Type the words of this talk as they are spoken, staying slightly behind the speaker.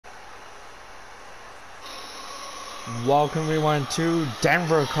Welcome everyone to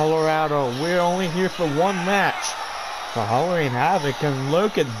Denver, Colorado. We're only here for one match for Halloween Havoc, and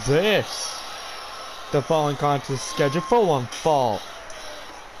look at this. The following contest scheduled for one fall.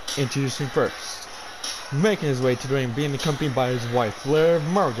 Introducing first, making his way to the ring, being accompanied by his wife, Liv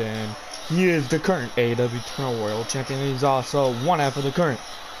Morgan. He is the current AEW Tournament World Champion. He's also one half of the current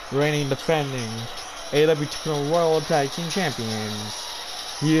reigning defending AEW Tournament World Tag Team Champions.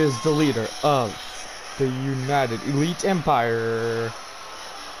 He is the leader of the United Elite Empire,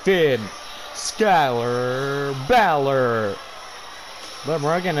 Finn Skylar Balor. Liv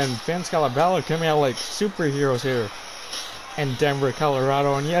Morgan and Finn Skylar Balor coming out like superheroes here in Denver,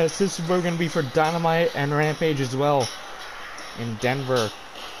 Colorado. And yes, this is going to be for Dynamite and Rampage as well in Denver.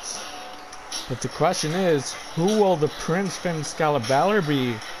 But the question is, who will the Prince Finn Skylar Balor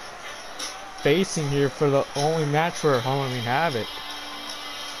be facing here for the only match for Halloween Havoc?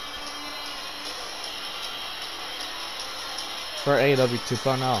 For AEW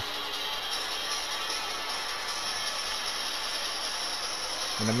 2.0.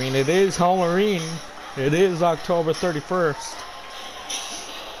 And I mean, it is Halloween. It is October 31st.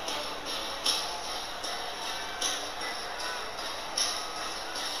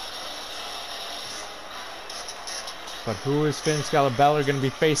 But who is Finn Skylar Balor going to be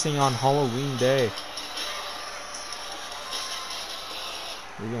facing on Halloween Day?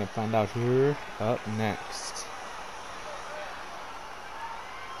 We're going to find out here up next.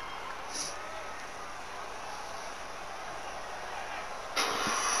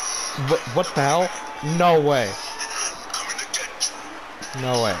 What the hell? No way.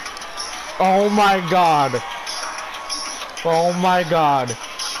 No way. Oh my god. Oh my god.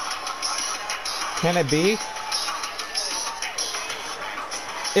 Can it be?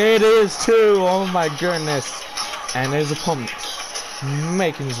 It is too. Oh my goodness. And his opponent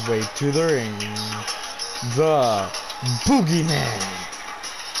making his way to the ring, the Boogeyman.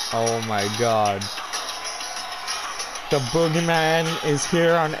 Oh my god. The Boogeyman is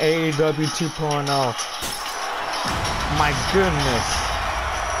here on AEW 2.0. My goodness.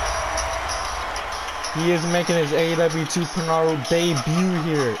 He is making his AEW 2.0 debut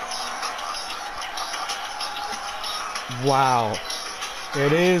here. Wow.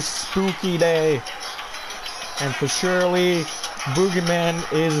 It is spooky day. And for surely, Boogeyman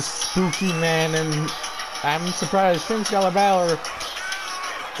is a spooky man. And I'm surprised Finn Skylar Balor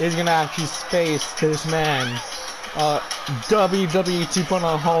is going to actually face this man. WWE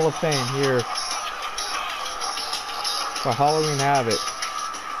 2.0 Hall of Fame here for Halloween Havoc.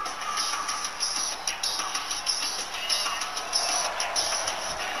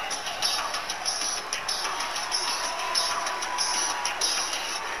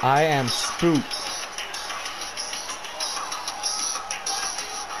 I am spooked.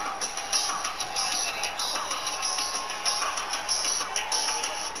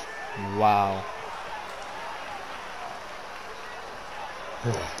 Wow.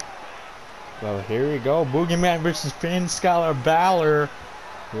 Well, here we go. Boogeyman versus Finn Skylar Balor.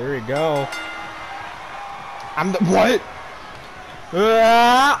 Here we go. I'm the what?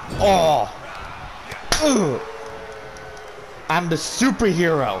 I'm the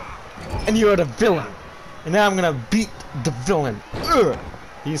superhero, and you're the villain. And now I'm gonna beat the villain.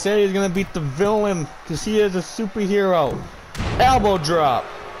 He said he's gonna beat the villain because he is a superhero. Elbow drop.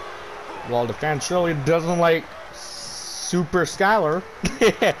 Well, the fan surely doesn't like Super Skylar.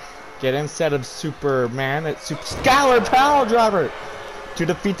 Get instead of Superman, it's Super Skylar Power Driver to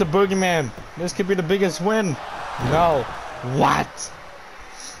defeat the Boogeyman. This could be the biggest win. No. What?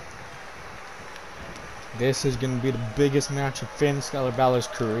 This is going to be the biggest match of Finn Skylar Balor's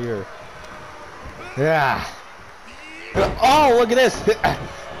career. Yeah. Oh, look at this.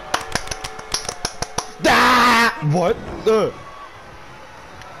 What?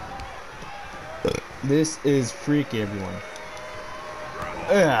 This is freaky, everyone.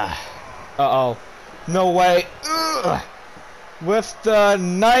 Uh-oh. No way. With the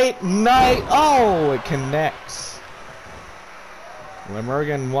night. Oh, it connects. Liv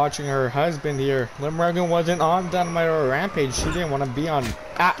Morgan watching her husband here. Liv Morgan wasn't on Dynamite or Rampage. She didn't want to be on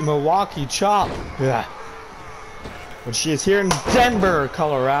at Milwaukee Chop. But she is here in Denver,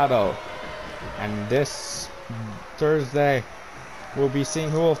 Colorado. And this Thursday, we'll be seeing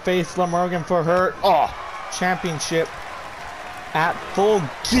who will face Liv Morgan for her championship at Full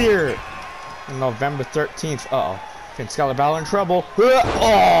Gear on November 13th. Uh-oh. Finn Skylar Balor in trouble.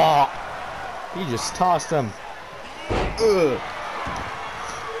 He just tossed him.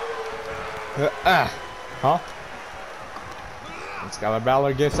 Huh? Finn Skylar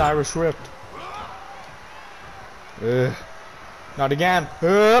Balor gets Irish whipped. Not again.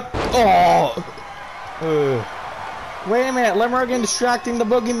 Wait a minute, Limerigan distracting the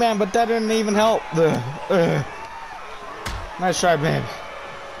boogeyman, but that didn't even help. Nice try, man.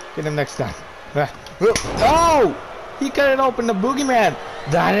 Get him next time. Oh! He couldn't open the boogeyman.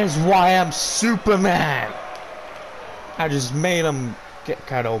 That is why I'm Superman. I just made him get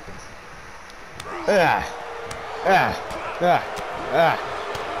cut open.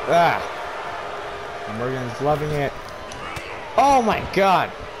 Morgan's loving it. Oh my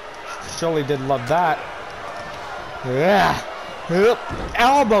god. Surely did love that.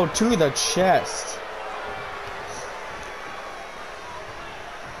 Elbow to the chest.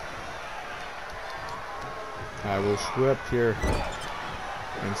 I will whip here.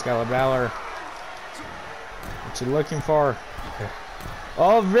 And Scarlet Valor. What you looking for?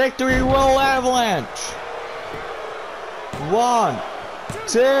 Oh, victory will avalanche. 1,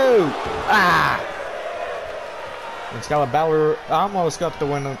 2. And Scarlet Valor almost got the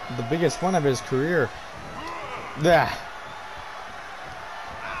win, the biggest win of his career.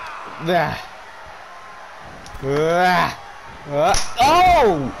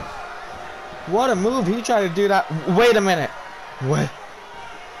 Oh! What a move. He tried to do that. Wait a minute. What?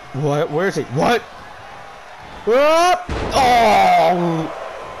 Where is he? What? Oh!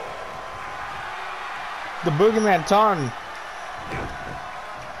 The boogeyman taunting.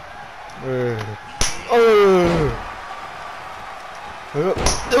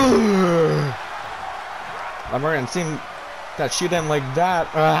 Limerigan seen that shoot him like that.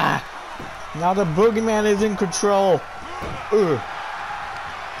 Now the boogeyman is in control.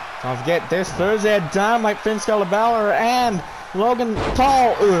 Don't forget this Thursday at Dynamite, Finn Scarlet Valor and Logan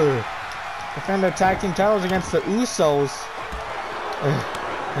Paul defend their tag team titles against the Usos.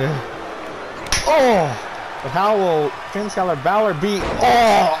 But how will Finn Scarlet Valor be?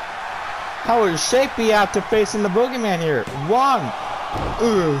 How will Shape be after facing the boogeyman here? 1.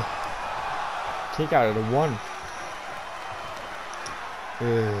 Kick out of the 1.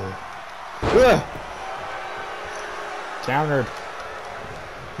 Countered.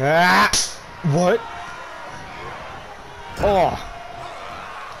 What?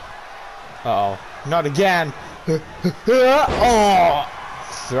 Uh-oh. Not again.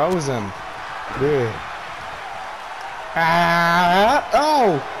 Throws him.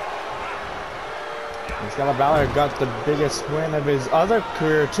 Scarlet Valor got the biggest win of his other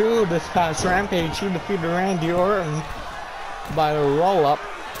career too. This past Rampage, he defeated Randy Orton by a roll-up.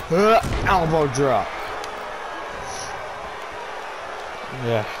 Elbow drop.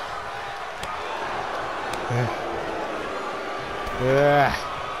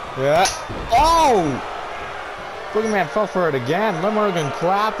 Oh! Boogeyman fell for it again. Limerigan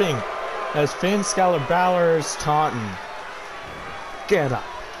clapping as Finn Scarlet Valor is taunting. Get up.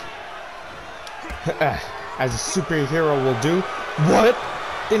 As a superhero will do. What?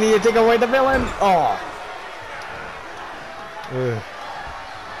 They need to take away the villain?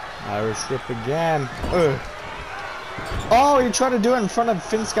 Irish whip again. Oh, he tried to do it in front of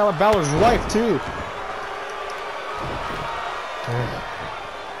Finn Scarlet Valor's wife too.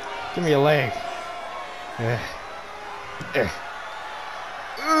 Give me a leg.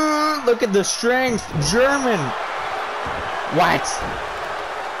 Look at the strength. German. What?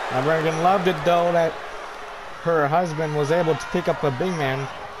 Limerigan loved it though that her husband was able to pick up a big man,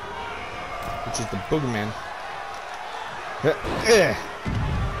 which is the boogeyman.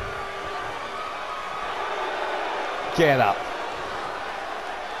 Get up.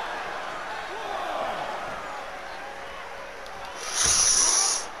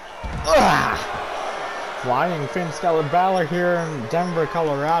 Flying Finn Scarlet Valor here in Denver,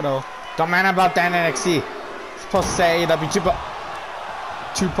 Colorado. Don't mind about that NXT. It's supposed to say AEW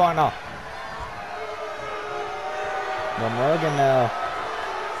 2.0. Limerigan now.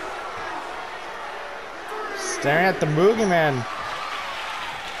 Staring at the boogeyman.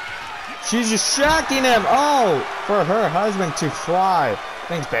 She's just shocking him. Oh, for her husband to fly.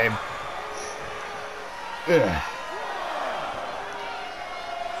 Thanks, babe.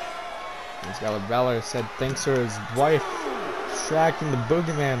 Scarlet Valor said thanks to his wife distracting the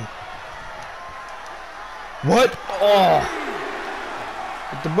boogeyman. What?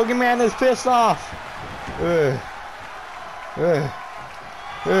 But the boogeyman is pissed off.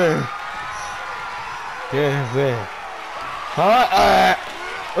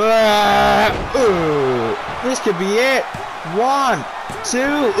 This could be it. 1,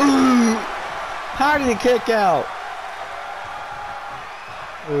 2. How did he kick out?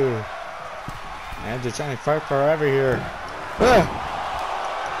 Man, they're trying to fight forever here.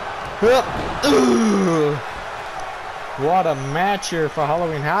 What a match here for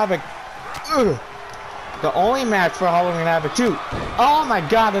Halloween Havoc. The only match for Halloween Havoc too. Oh my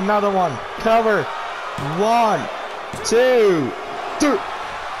god, another one. Cover. 1, 2, 3.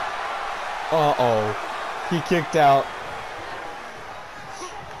 Uh-oh. He kicked out.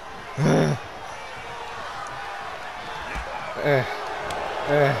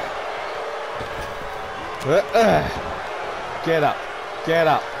 Get up. Get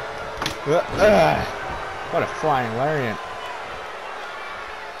up. What a flying lariat.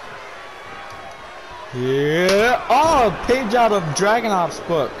 Yeah. Oh, a page out of Dragunov's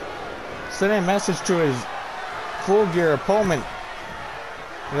book. Sending a message to his full gear opponent.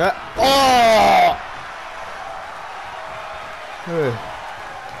 Yeah. Oh!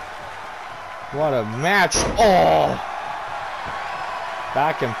 What a match. Oh!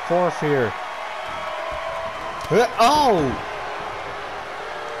 Back and forth here. Oh!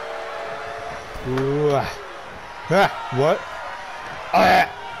 What?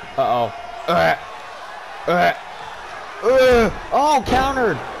 Uh-oh. Oh,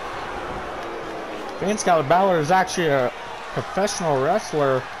 countered! Vince Balor is actually a professional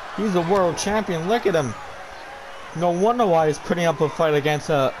wrestler. He's a world champion. Look at him. No wonder why he's putting up a fight against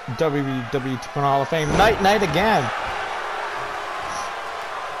a WWE Hall of Fame. Night again.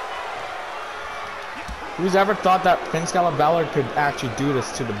 Who's ever thought that Vince Balor could actually do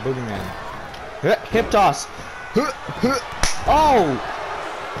this to the Boogeyman? Hip toss. Oh!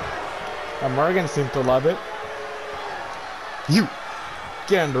 And Morgan seemed to love it. You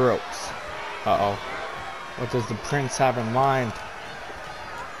get in the ropes. Uh-oh. What does the Prince have in mind?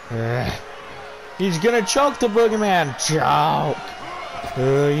 He's gonna choke the Boogeyman. Choke.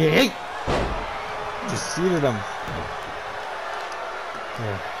 Yeah. Just seated him.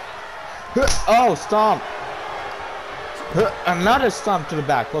 Oh, stomp. Another stomp to the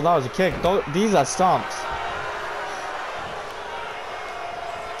back. Well, that was a kick. These are stomps.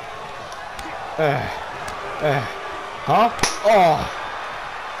 Huh? Oh.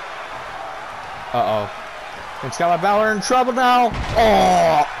 Uh-oh. Vince Balor in trouble now.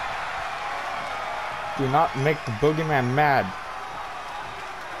 Oh. Do not make the Boogeyman mad.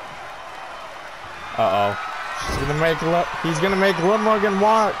 Uh-oh. He's gonna make Liv Morgan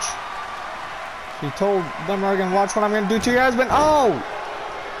watch. He told Liv Morgan, watch what I'm gonna do to your husband. Oh!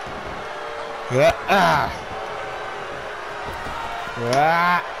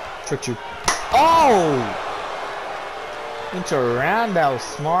 Tricked you. Oh! Into a roundhouse.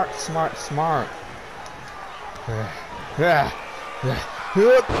 Smart.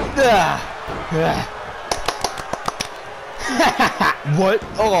 What?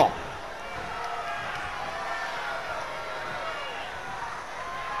 Oh!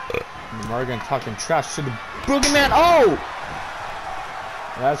 Morgan talking trash to the Boogeyman. Oh!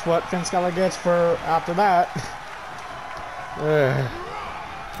 That's what Vince Balor gets for after that.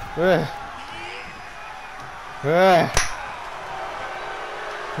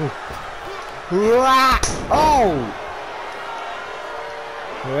 Oh!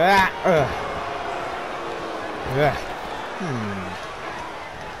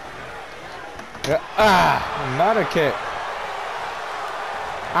 Another kick.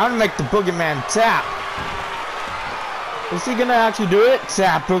 I'm gonna make the Boogeyman tap. Is he gonna actually do it?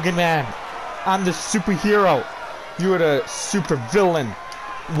 Tap, Boogeyman. I'm the superhero. You are the super villain.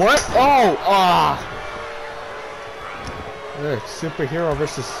 What? Oh! Superhero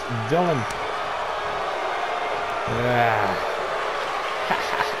versus villain.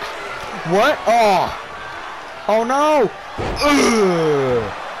 What? Oh! Oh no!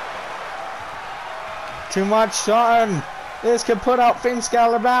 Too much, son. This could put out Vince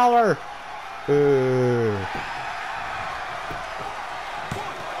Balor.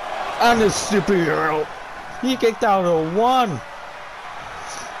 I'm the superhero. He kicked out a 1.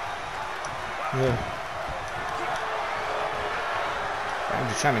 I'm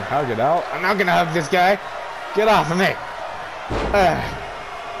just trying to hug it out. I'm not gonna hug this guy. Get off of me.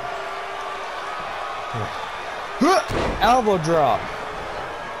 Elbow drop.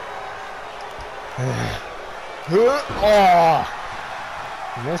 Oh,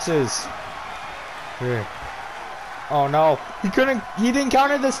 misses. Oh no, he didn't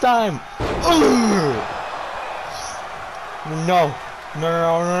count it this time. No.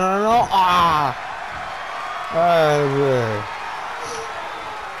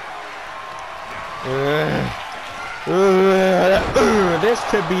 This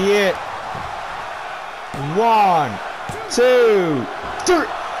could be it. 1, 2, 3.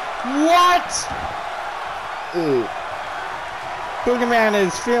 What? Boogeyman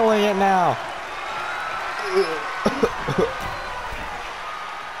is feeling it now.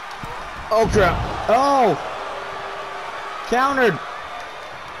 Oh crap. Oh! Countered.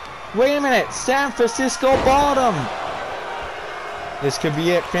 Wait a minute. San Francisco bottom. This could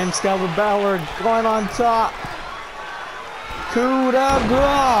be it. Vince Balor going on top. Coup de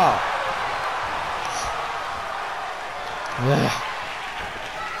grace.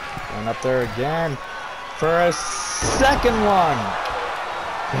 Going up there again for a second one.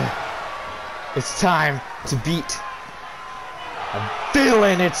 It's time to beat a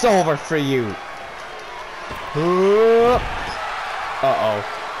villain. It's over for you. Uh-oh.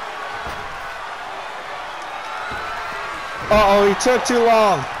 Uh-oh, he took too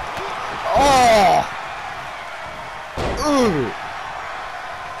long. Oh! Ooh!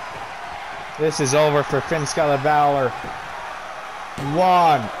 This is over for Finn Scarlet Balor.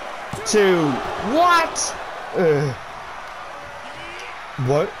 1, 2, what?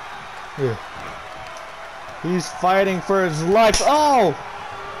 What? He's fighting for his life. Oh!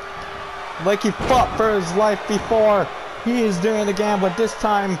 Like he fought for his life before. He is doing it again, but this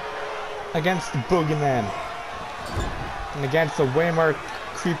time against the Boogeyman. And against the way more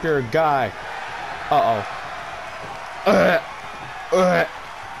creepier guy. Uh-oh.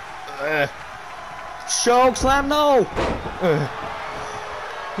 Choke slam, no!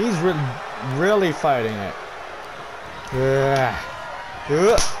 He's really fighting it.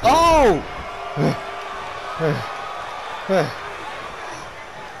 Oh!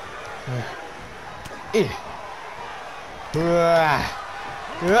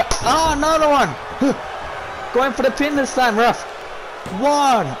 Oh, another one! Going for the pin this time, ref.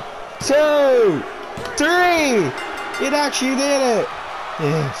 1, 2, 3! It actually did it!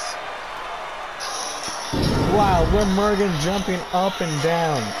 Yes. Wow, Liv Morgan jumping up and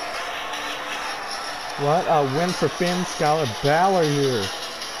down. What a win for Finn Scarlet Balor here.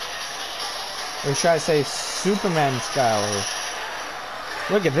 Or should I say Superman Scarlet?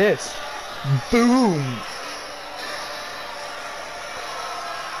 Look at this. Boom!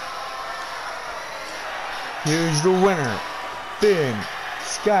 Here's the winner. Finn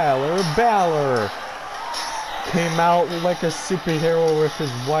Scarlet Balor. Came out like a superhero with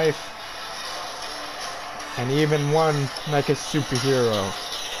his wife. And even won like a superhero.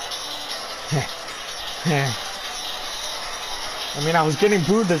 I mean, I was getting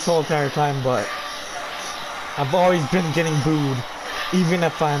booed this whole entire time, but I've always been getting booed, even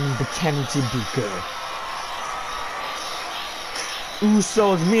if I'm pretending to be good.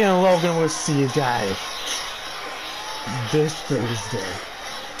 Usos, me and Logan will see you guys this Thursday.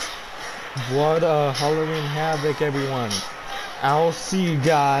 What a Halloween Havoc, everyone. I'll see you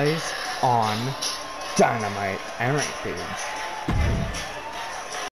guys on Dynamite and Rampage.